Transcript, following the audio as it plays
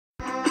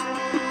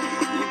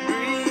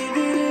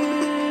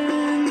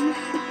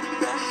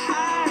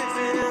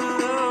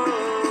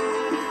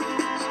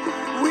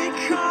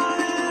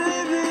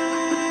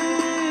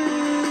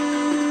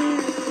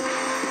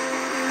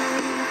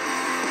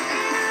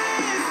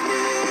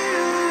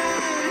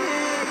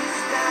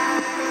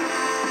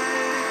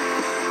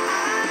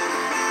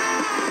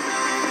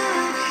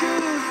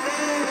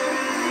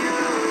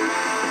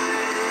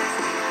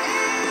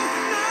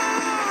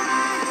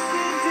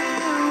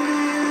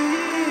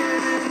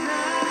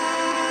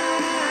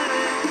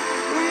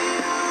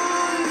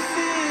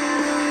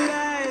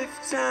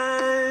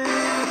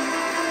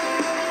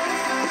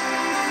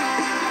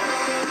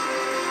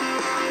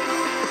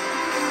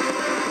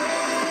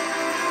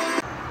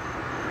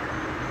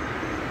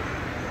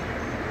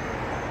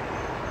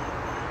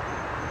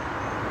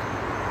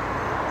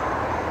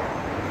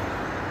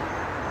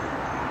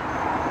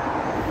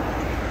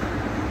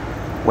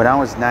When I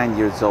was 9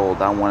 years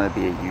old, I wanted to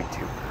be a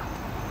YouTuber.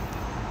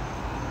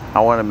 I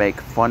want to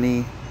make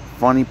funny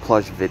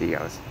plush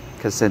videos.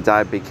 Because since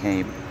I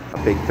became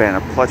a big fan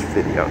of plush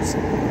videos,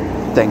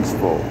 thanks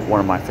for one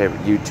of my favorite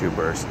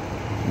YouTubers,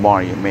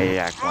 Mario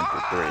Maniac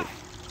 123.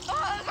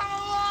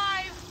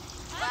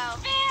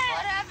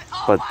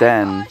 But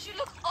then,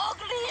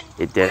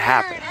 it did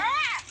happen.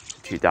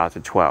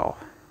 2012.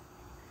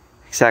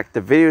 Except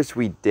the videos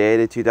we did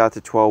in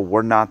 2012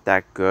 were not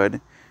that good,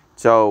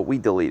 so we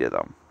deleted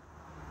them.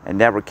 And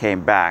never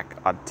came back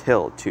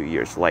until 2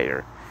 years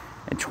later,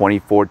 in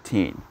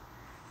 2014.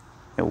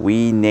 And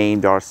we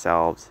named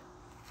ourselves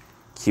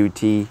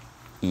Cutie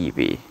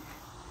Eevee.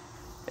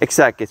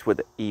 Except it's with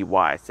an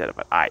EY instead of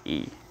an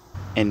IE.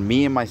 And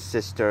me and my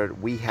sister,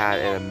 we had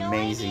an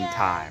amazing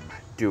time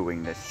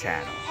doing this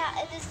channel.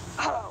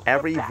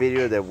 Every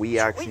video that we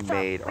actually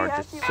made are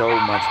just so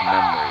much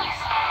memories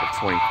of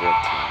 2014.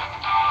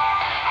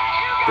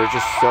 They're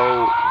just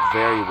so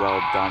very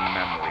well done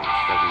memories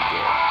that we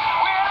did.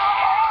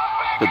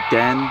 But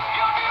then,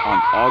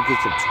 on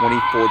August of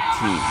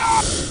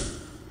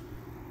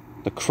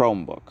 2014, the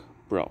Chromebook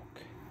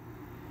broke.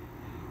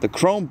 The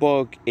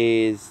Chromebook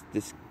is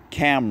this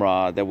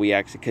camera that we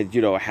actually, because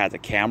it has a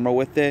camera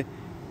with it,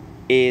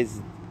 is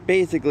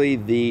basically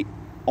the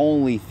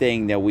only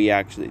thing that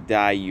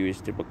I use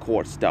to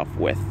record stuff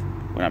with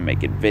when I'm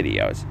making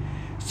videos.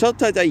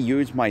 Sometimes I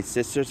use my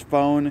sister's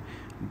phone,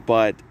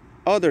 but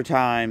other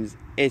times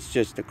it's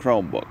just a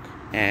Chromebook.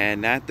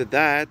 And after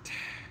that,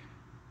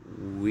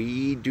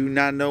 we do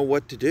not know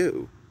what to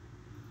do.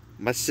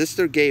 My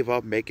sister gave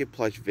up making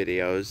plush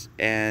videos,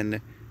 and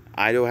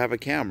I don't have a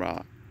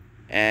camera.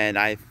 And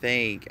I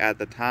think at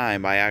the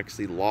time I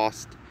actually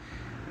lost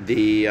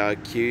the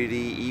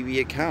Cutie Eevee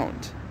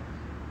account.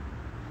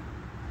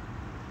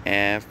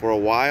 And for a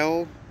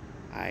while,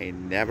 I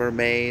never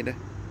made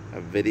a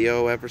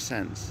video ever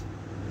since.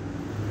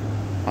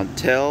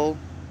 Until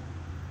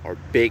our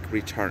big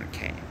return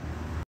came.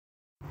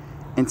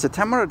 In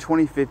September of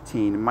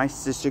 2015, my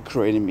sister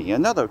created me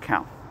another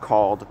account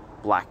called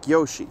Black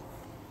Yoshi.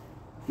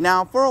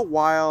 Now, for a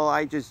while,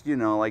 I just,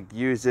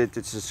 use it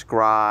to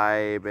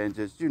subscribe and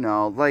just,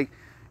 watch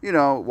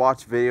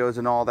videos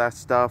and all that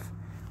stuff.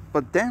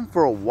 But then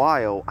for a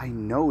while, I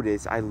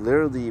noticed I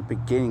literally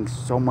been getting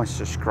so much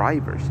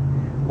subscribers.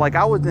 Like,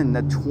 I was in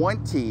the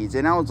 20s,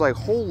 and I was like,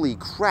 holy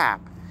crap.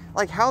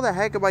 Like, how the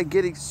heck am I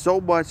getting so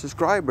much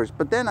subscribers?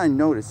 But then I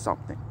noticed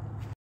something.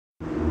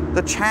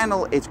 The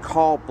channel is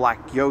called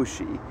Black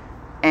Yoshi.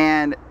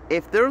 And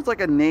if there's like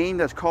a name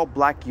that's called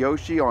Black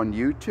Yoshi on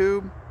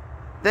YouTube,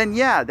 then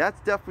yeah, that's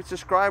definitely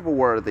subscriber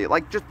worthy.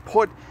 Like, just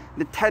put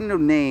Nintendo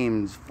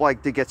names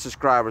like to get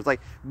subscribers,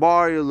 like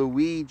Mario,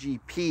 Luigi,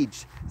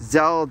 Peach,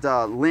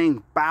 Zelda,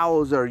 Link,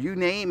 Bowser, you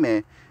name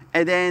it,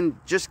 and then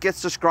just get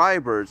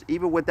subscribers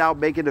even without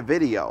making a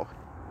video.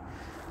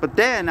 But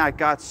then I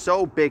got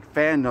so big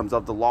fandoms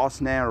of The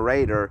Lost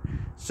Narrator,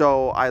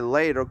 so I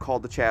later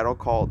called the channel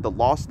called The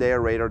Lost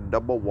Narrator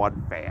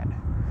 #1 Fan.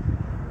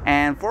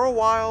 And for a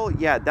while,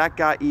 yeah, that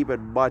got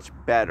even much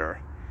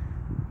better.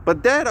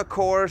 But then, of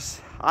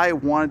course, I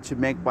wanted to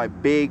make my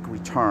big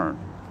return.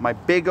 My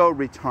big old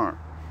return.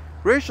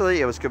 Originally,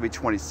 it was going to be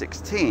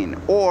 2016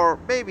 or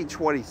maybe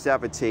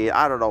 2017.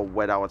 I don't know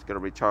when I was going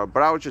to return,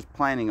 but I was just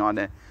planning on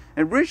it.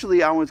 And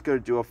originally, I was going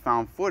to do a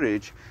found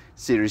footage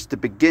series to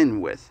begin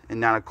with.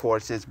 And that, of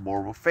course, is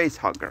Marvel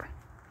Facehugger.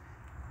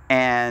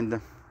 And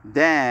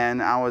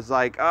then I was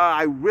like,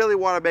 I really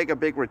want to make a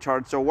big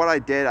return. So what I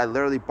did, I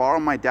literally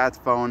borrowed my dad's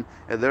phone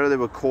and literally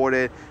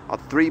recorded a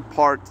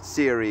 3-part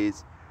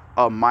series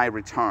of my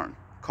return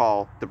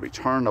called The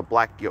Return of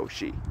Black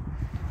Yoshi.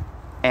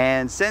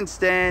 And since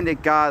then,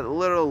 it got a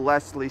little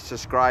less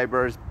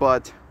subscribers,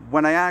 but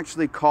when I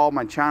actually called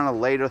my channel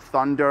later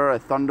Thunder, a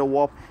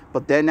Thunderwolf,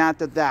 but then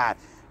after that,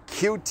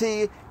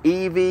 Cutie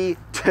Eevee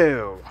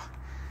 2.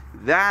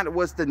 That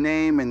was the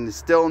name and is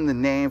still in the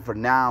name from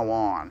now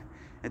on.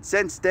 And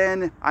since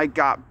then, I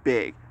got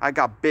big. I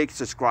got big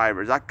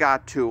subscribers. I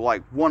got to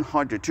like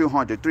 100,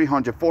 200,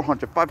 300,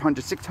 400,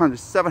 500, 600,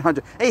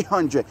 700,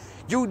 800.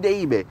 You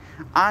name it.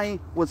 I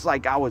was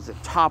the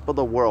top of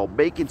the world,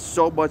 making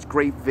so much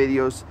great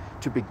videos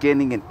to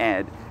beginning and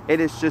end. It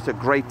is just a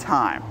great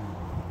time.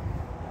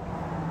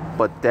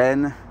 But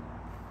then,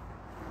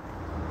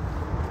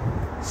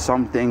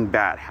 something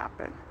bad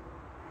happened.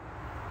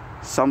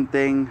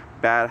 Something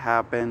bad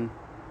happened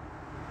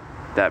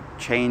that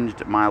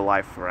changed my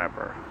life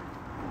forever.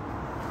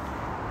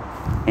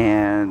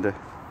 And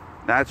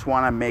that's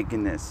why I'm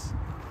making this.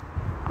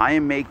 I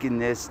am making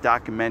this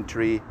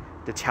documentary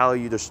to tell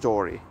you the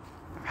story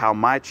of how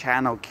my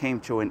channel came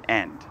to an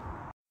end.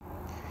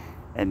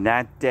 And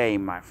that day,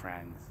 my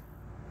friends,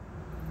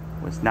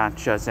 was not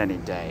just any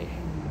day.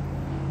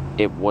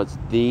 It was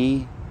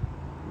the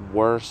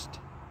worst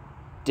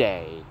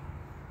day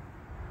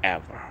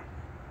ever.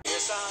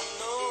 Yes, I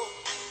know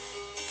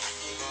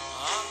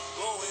I'm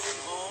going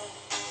home.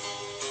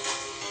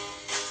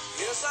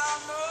 Yes, I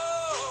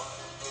know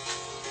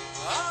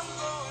I'm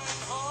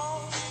going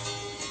home.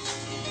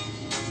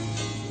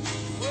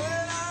 When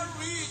I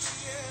reach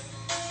the end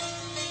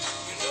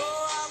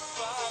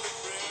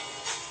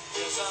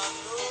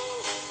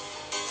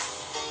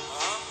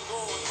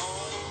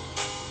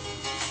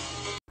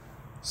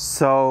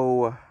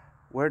So,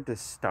 where to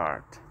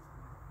start?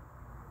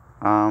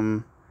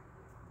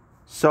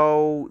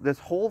 So this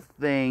whole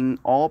thing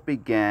all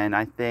began,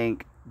 I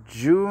think,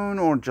 June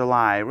or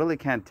July. I really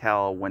can't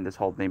tell when this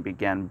whole thing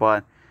began,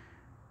 but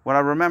what I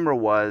remember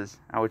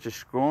was I was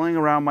just scrolling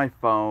around my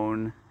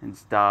phone and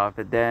stuff,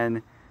 and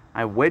then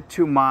I went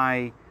to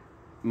my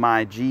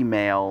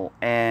Gmail,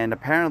 and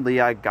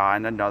apparently I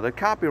got another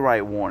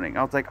copyright warning.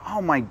 I was like,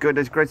 oh my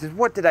goodness gracious,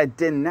 what did I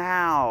do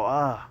now?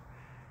 Ugh.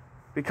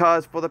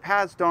 Because for the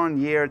past darn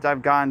years,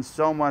 I've gotten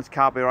so much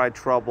copyright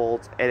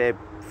troubles, and it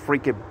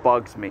freaking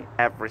bugs me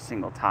every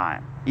single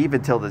time,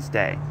 even till this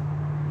day.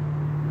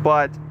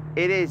 But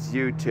it is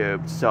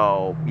YouTube,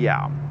 so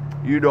yeah,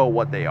 you know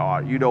what they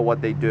are, you know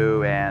what they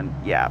do, and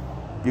yeah,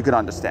 you can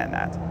understand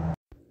that.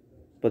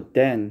 But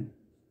then,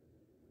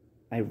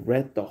 I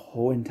read the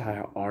whole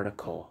entire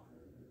article.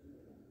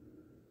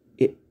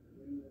 It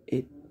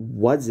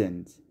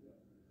wasn't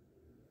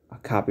a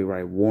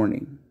copyright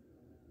warning.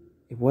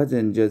 It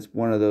wasn't just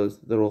one of those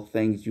little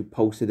things you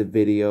posted a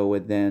video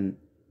and then,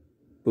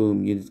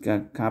 boom, you just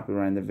got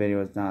copyright and the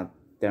video is not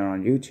there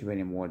on YouTube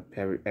anymore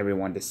for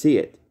everyone to see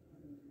it.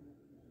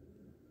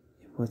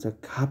 It was a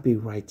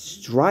copyright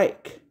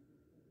strike.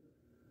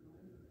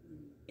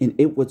 And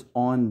it was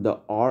on the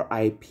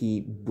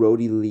R.I.P.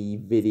 Brody Lee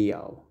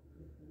video.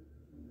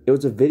 It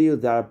was a video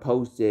that I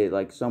posted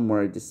like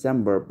somewhere in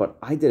December, but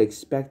I did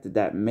expect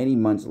that many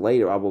months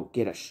later I will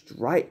get a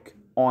strike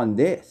on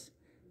this.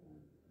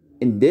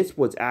 And this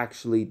was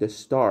actually the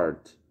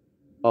start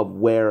of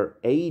where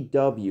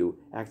AEW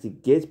actually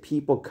gives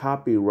people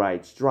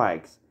copyright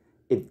strikes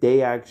if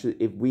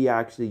we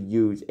actually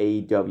use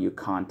AEW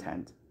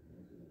content.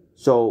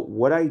 So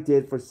what I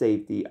did for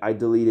safety, I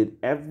deleted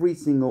every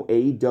single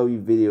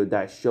AEW video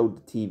that showed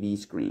the TV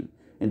screen.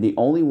 And the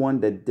only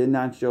one that did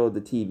not show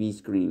the TV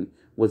screen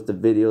was the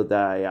video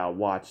that I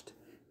watched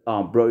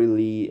Brody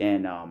Lee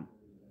and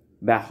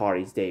Matt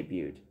Hardy's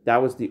debut.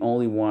 That was the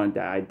only one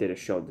that I didn't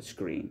show the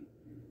screen.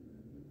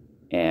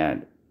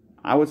 And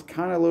I was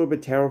kind of a little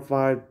bit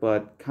terrified,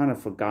 but kind of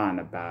forgotten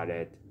about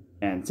it.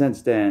 And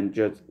since then,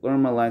 just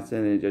learn my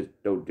lesson and just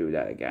don't do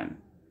that again.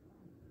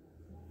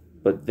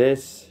 But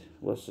this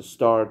was the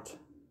start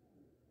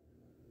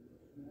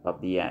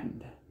of the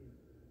end.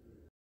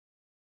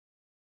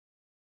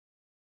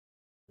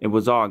 It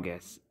was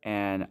August,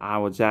 and I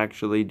was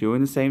actually doing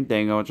the same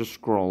thing. I was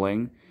just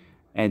scrolling,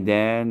 and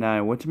then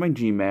I went to my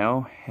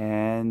Gmail,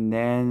 and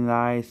then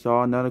I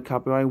saw another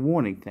copyright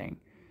warning thing.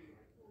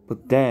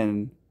 But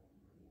then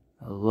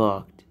I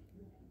looked,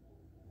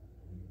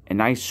 and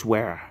I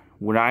swear,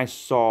 when I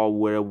saw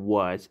what it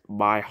was,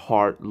 my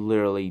heart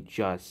literally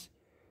just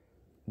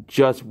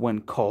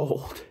went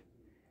cold.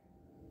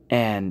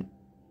 And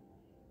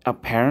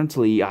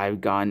apparently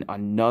I've gotten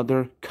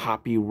another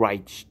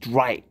copyright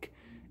strike.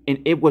 And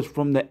it was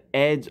from the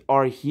Eds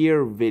Are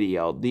Here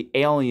video, the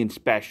Alien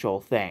special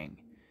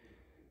thing.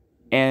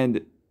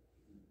 And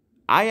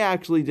I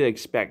actually did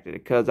expect it,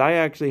 because I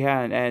actually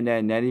had an Ed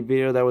and Eddie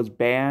video that was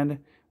banned,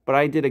 but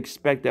I did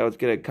expect that I was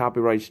going to get a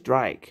copyright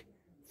strike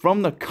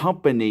from the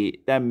company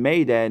that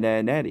made Ed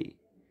and Eddie.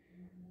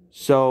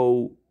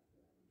 So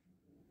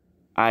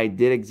I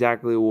did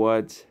exactly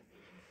what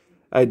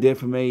I did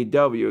from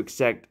AEW,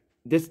 except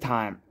this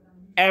time,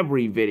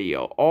 every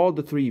video, all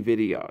the 3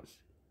 videos.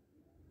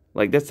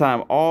 Like this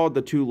time, all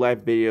the 2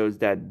 left videos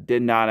that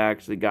did not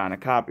actually get a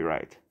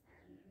copyright.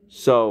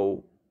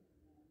 So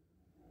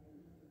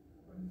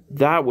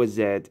that was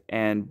it,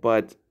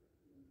 but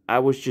I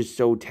was just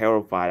so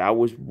terrified. I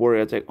was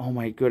worried. I was like, oh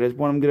my goodness,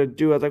 what am I gonna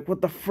do? I was like,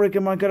 what the frick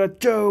am I gonna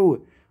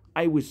do?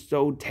 I was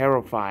so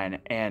terrified,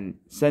 and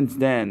since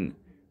then,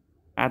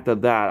 after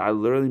that, I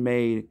literally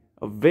made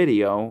a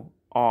video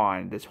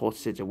on this whole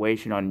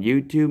situation on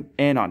YouTube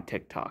and on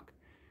TikTok.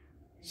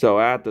 So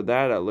after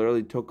that, I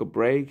literally took a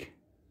break,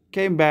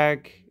 came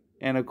back,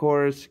 and of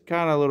course,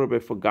 kind of a little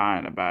bit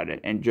forgotten about it,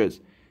 and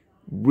just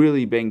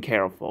really been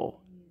careful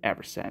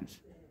ever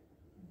since.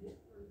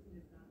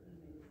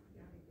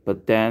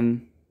 But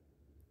then,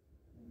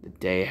 the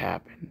day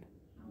happened.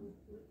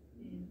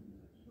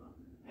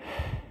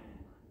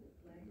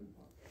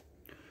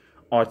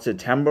 On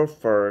September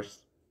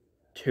 1st,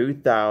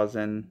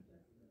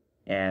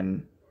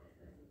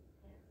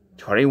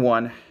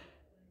 2021,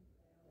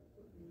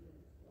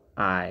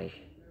 I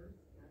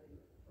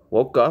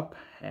woke up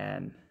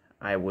and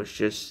I was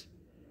just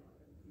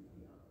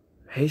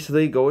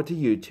hastily going to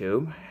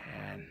YouTube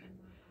and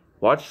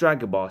watch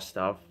Dragon Ball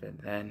stuff, and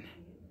then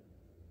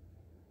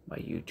my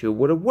YouTube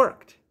would have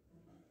worked.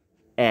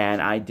 And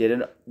I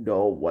didn't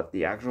know what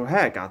the actual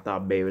heck. I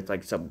thought maybe it's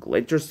like some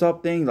glitch or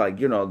something. Like,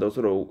 you know, those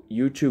little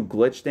YouTube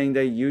glitch thing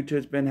that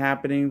YouTube's been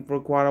happening for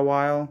quite a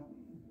while.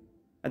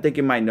 I think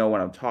you might know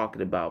what I'm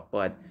talking about.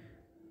 But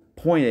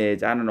point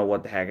is, I don't know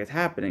what the heck is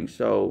happening.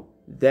 So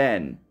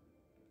then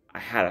I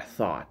had a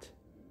thought.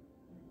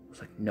 I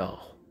was like, no.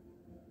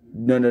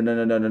 No. I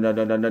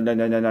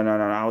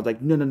was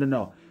like,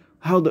 no.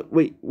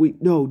 Wait,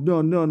 no,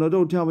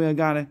 don't tell me I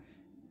got it.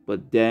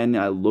 But then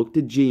I looked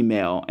at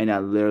Gmail and I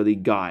literally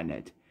got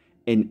it.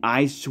 And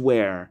I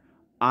swear,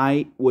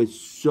 I was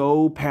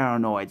so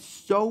paranoid,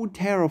 so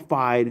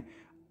terrified,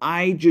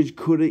 I just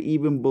couldn't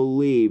even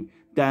believe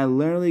that I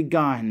literally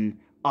gotten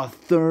a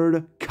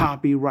third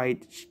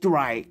copyright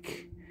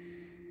strike.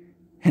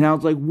 And I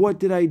was like, what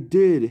did I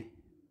do?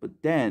 But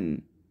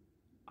then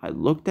I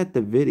looked at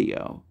the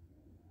video,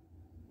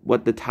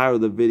 what the title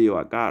of the video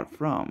I got it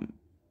from.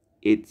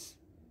 It's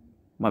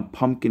my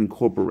Pumpkin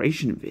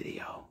Corporation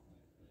video.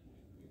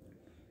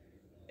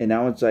 And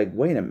I was like,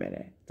 wait a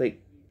minute. It's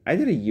like, I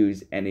didn't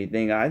use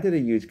anything. I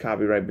didn't use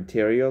copyright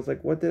materials.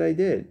 Like, what did I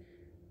do?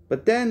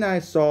 But then I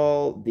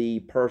saw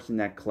the person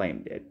that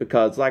claimed it.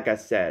 Because, like I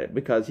said,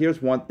 because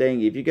here's one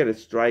thing. If you get a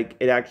strike,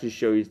 it actually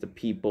shows the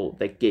people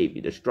that gave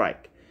you the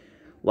strike.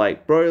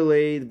 Like,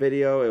 Broly's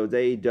video, it was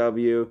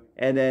AEW.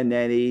 And then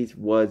Netties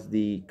was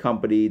the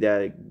company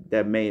that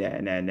made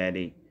it, and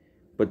Nettie.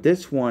 But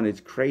this one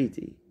is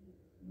crazy.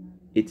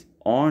 It's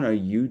on a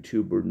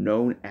YouTuber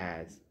known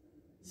as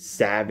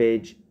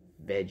Savage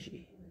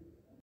Veggie.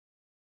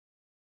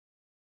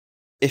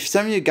 If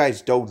some of you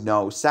guys don't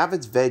know,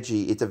 Savage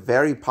Veggie is a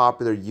very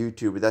popular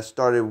YouTuber that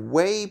started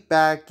way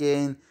back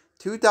in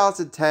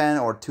 2010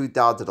 or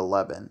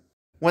 2011.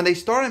 When they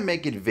started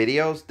making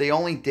videos, they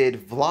only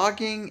did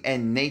vlogging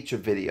and nature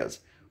videos.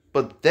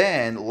 But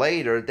then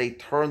later, they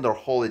turned their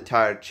whole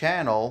entire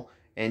channel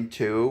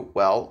into,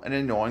 well, an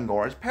annoying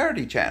orange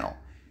parody channel.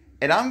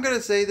 And I'm going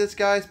to say this,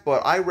 guys,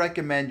 but I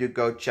recommend you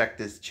go check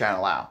this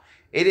channel out.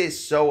 It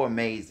is so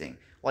amazing.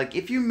 Like,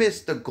 if you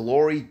miss the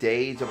glory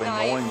days of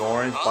Annoying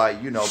Orange by,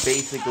 you know,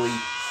 basically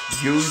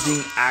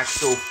using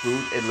actual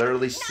fruit and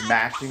literally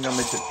smashing them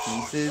into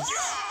pieces,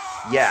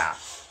 yeah,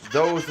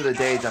 those are the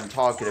days I'm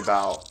talking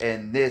about,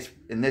 and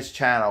this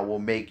channel will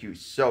make you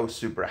so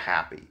super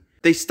happy.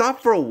 They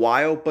stopped for a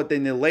while, but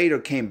then they later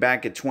came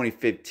back in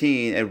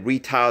 2015 and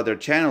retitled their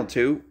channel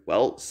to,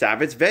 well,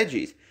 Savage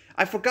Veggies.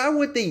 I forgot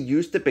what they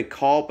used to be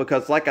called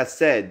because, like I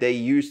said, they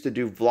used to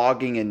do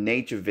vlogging and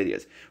nature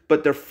videos.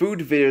 But their food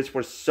videos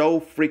were so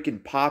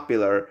freaking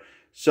popular,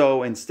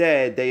 so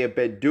instead they have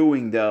been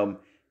doing them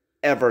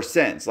ever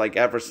since. Like,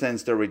 ever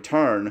since their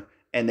return,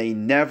 and they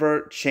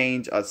never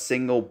changed a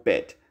single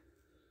bit.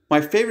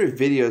 My favorite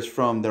videos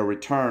from their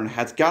return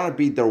has got to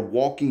be their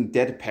Walking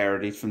Dead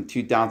parodies from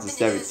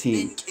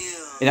 2017.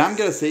 And I'm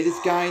going to say this,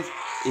 guys,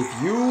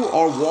 if you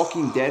are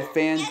Walking Dead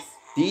fans,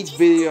 these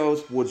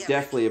videos will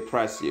definitely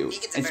impress you.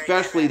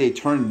 Especially they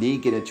turned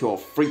Negan into a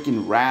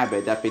freaking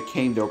rabbit that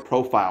became their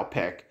profile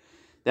pic.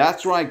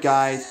 That's right,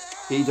 guys,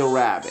 he's a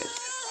rabbit.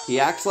 He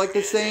acts like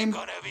the same,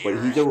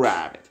 but he's a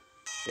rabbit.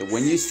 And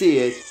when you see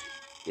it,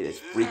 it is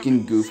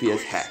freaking goofy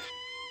as heck.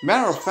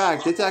 Matter of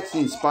fact, it's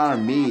actually inspired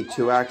me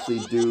to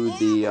actually do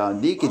the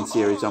Negan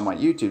series on my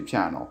YouTube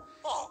channel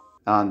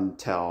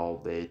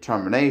until the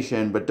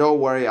termination, but don't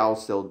worry, I'll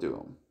still do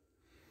them.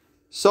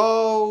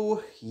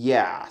 So,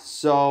 yeah,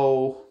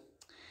 so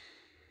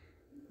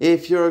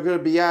if you're going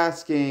to be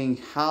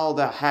asking how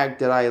the heck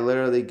did I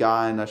literally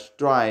get a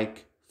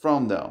strike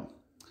from them,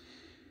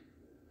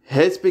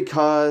 it's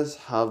because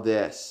of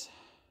this.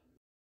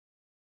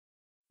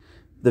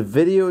 The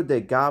video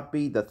that got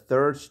me the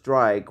third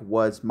strike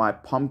was my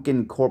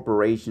Pumpkin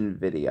Corporation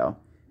video.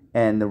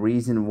 And the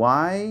reason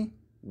why?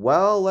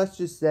 Well, let's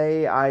just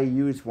say I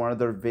used one of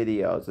their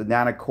videos. And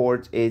that, of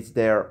course, is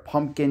their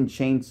Pumpkin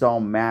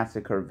Chainsaw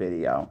Massacre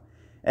video.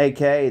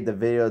 AKA the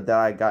video that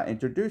I got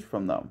introduced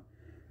from them.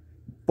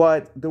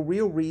 But the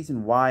real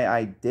reason why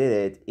I did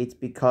it, it's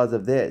because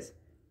of this.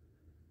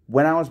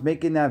 When I was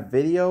making that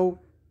video,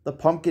 the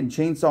Pumpkin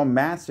Chainsaw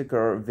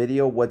Massacre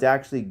video was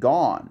actually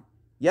gone.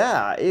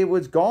 Yeah, it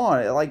was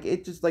gone.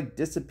 It just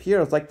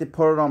disappeared. It's like they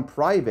put it on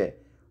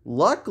private.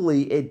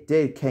 Luckily, it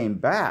did came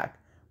back.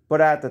 But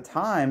at the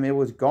time, it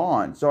was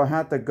gone. So I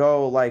had to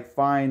go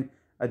find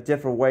a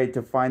different way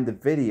to find the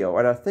video.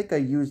 And I think I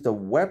used a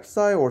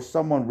website or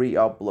someone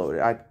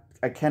re-uploaded.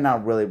 I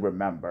cannot really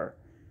remember.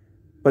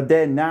 But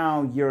then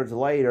now, years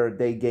later,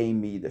 they gave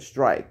me the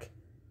strike.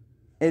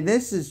 And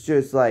this is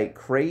just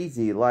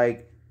crazy.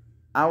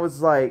 I was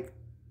like,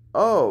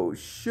 oh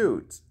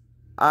shoot.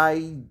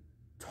 I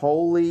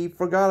totally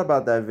forgot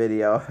about that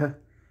video.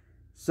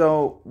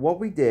 So what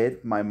we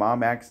did, my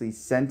mom actually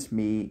sent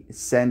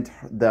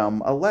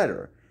them a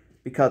letter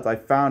because I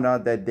found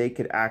out that they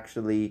could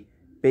actually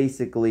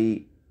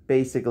basically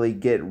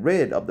get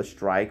rid of the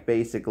strike.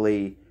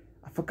 Basically,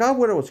 I forgot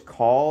what it was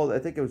called. I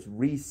think it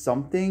was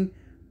something.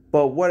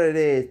 But what it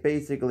is,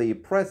 basically, you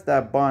press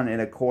that button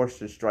and of course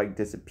the strike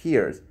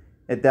disappears.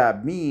 And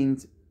that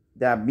means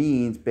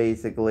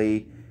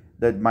basically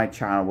that my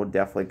channel will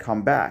definitely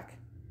come back.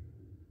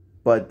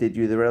 But did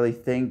you really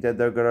think that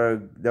they're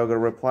gonna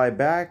reply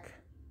back?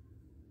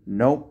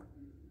 Nope.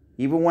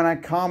 Even when I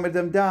comment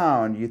them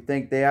down, you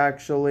think they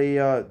actually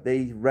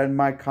they read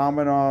my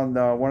comment on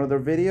one of their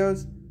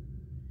videos?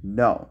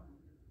 No,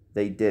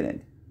 they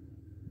didn't.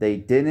 They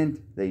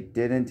didn't.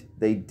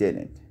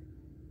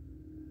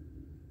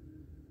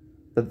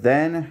 But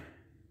then,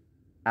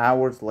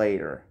 hours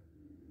later,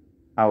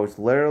 I was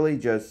literally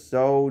just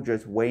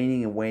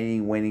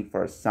waiting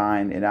for a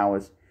sign, and I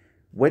was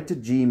went to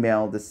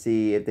Gmail to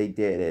see if they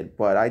did it,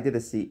 but I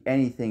didn't see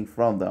anything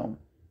from them.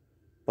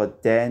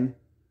 But then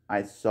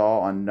I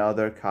saw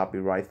another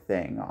copyright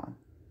thing on.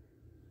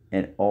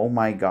 And oh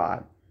my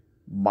God,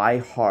 my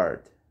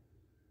heart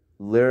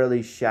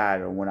literally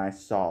shattered when I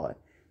saw it.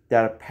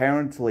 That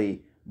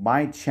apparently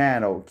my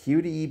channel,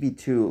 Cutie Eevee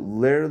 2,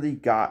 literally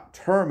got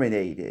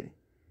terminated.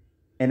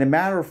 And a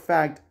matter of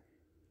fact,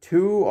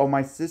 2 of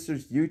my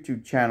sister's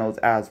YouTube channels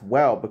as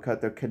well, because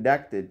they're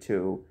connected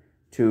to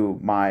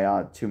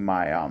my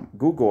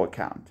Google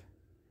account.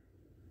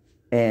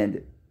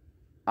 And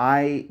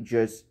I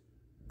just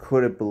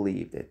couldn't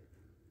believe it.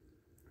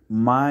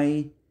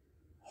 My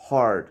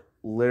heart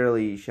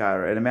literally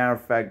shattered. And a matter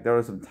of fact, there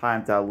were some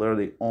times that I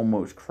literally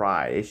almost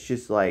cried. It's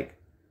just like,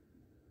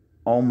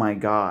 oh my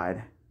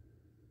God.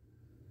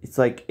 It's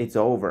like it's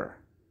over.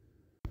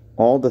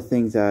 All the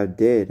things that I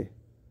did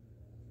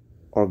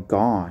are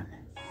gone.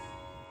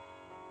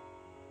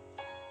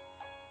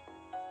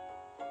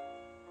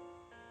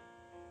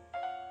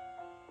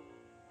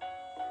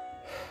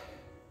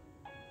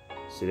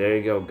 So there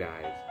you go,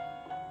 guys.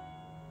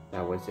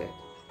 That was it.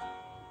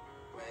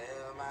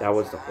 That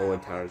was the whole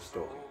entire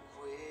story.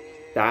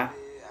 That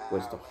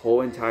was the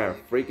whole entire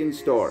freaking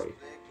story.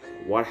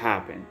 What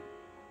happened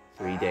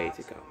 3 days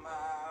ago.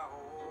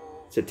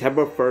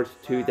 September 1st,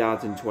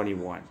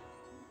 2021.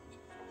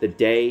 The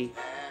day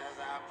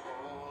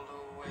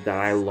that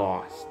I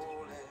lost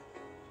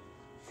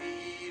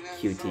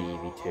Cutie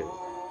Eevee 2.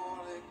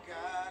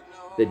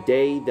 The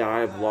day that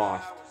I've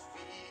lost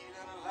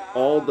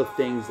all the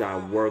things that I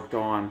worked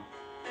on,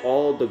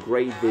 all the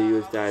great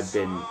videos that I've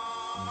been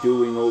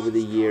doing over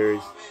the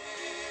years,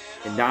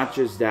 and not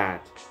just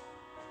that,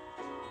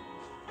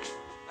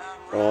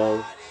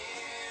 all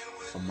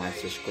of my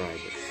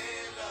subscribers.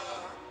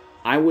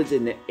 I was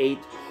in the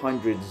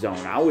 800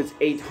 zone. I was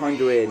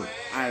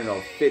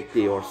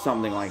 850 or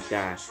something like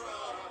that,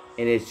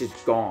 and it's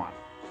just gone.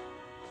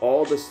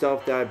 All the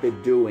stuff that I've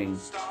been doing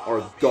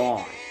are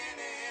gone.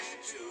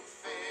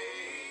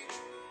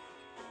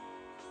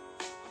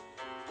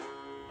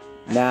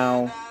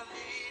 Now,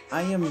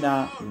 I am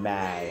not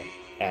mad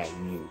at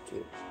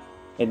YouTube.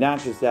 And not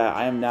just that,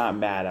 I am not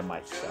mad at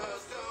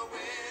myself.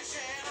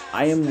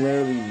 I am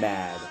literally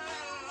mad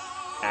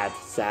at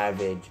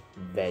Savage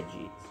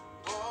Veggies.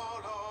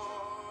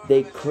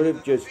 They could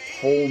have just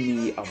told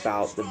me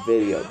about the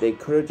video. They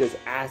could have just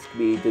asked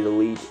me to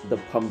delete the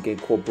Pumpkin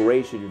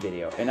Corporation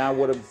video, and I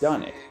would have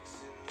done it.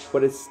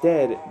 But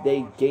instead,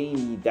 they gave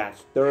me that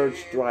third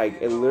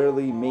strike and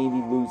literally made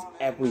me lose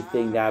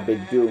everything that I've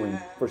been doing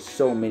for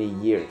so many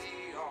years.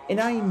 And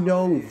I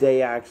know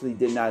they actually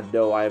did not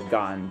know I have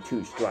gotten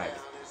 2 strikes.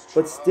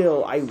 But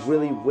still, I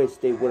really wish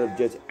they would have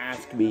just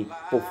asked me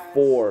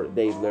before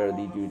they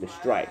literally do the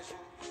strike.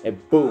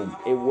 And boom,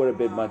 it would have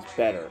been much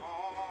better.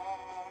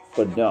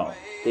 But no,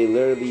 they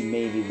literally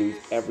made me lose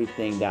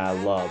everything that I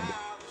loved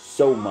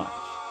so much.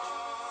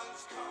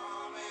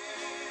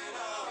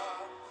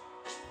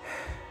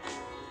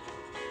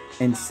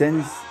 And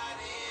since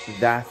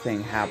that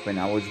thing happened,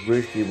 I was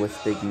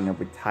thinking of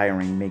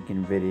retiring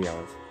making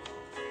videos.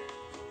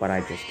 But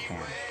I just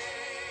can't.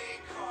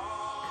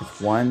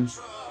 Because one,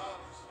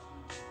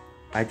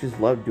 I just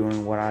love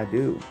doing what I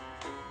do.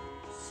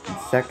 And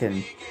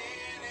second,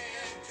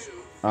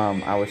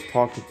 I was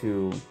talking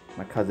to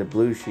my cousin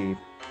Blue Sheep,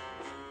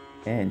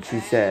 and she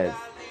says,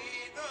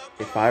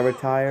 if I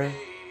retire,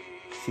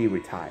 she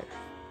retires.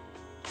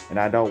 And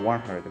I don't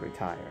want her to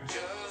retire.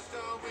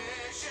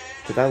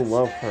 Because I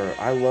love her.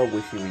 I love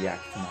when she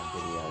reacts to my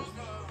videos.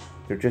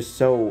 They're just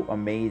so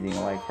amazing.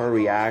 Like her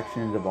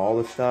reactions of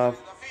all the stuff,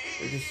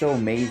 they're just so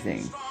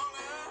amazing.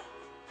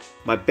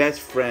 My best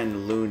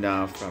friend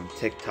Luna from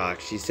TikTok,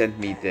 she sent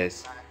me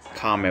this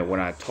comment when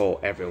I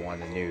told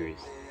everyone the news.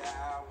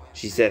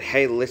 She said,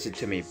 hey, listen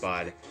to me,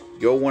 bud.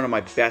 You're one of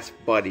my best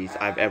buddies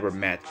I've ever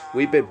met.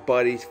 We've been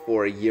buddies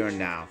for a year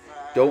now.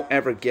 Don't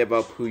ever give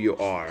up who you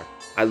are.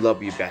 I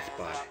love you, best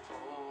bud.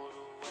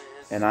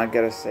 And I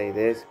gotta say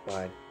this,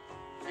 bud.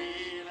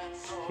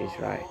 She's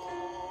right.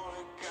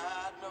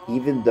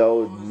 Even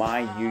though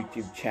my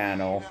YouTube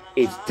channel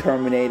is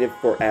terminated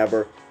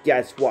forever,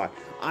 guess what?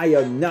 I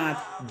am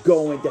not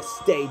going to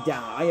stay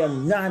down. I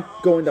am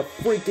not going to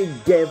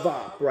freaking give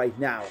up right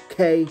now,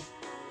 okay?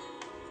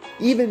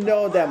 Even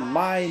though that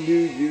my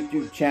new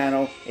YouTube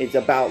channel is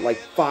about like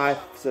 5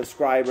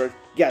 subscribers,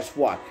 guess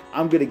what?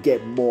 I'm gonna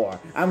get more.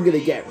 I'm gonna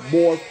get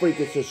more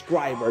freaking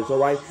subscribers,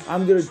 alright?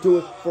 I'm gonna do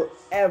it for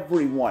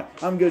everyone.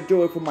 I'm gonna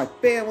do it for my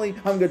family.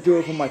 I'm gonna do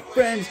it for my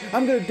friends.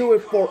 I'm gonna do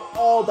it for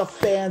all the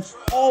fans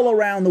all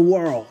around the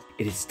world.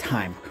 It is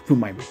time for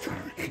my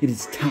return. It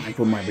is time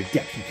for my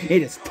redemption.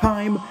 It is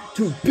time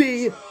to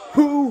be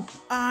who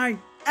I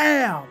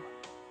am.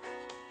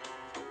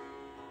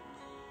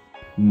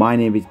 My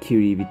name is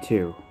Cutie Eevee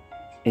 2,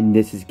 and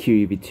this is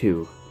Cutie Eevee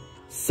 2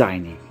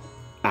 signing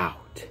out.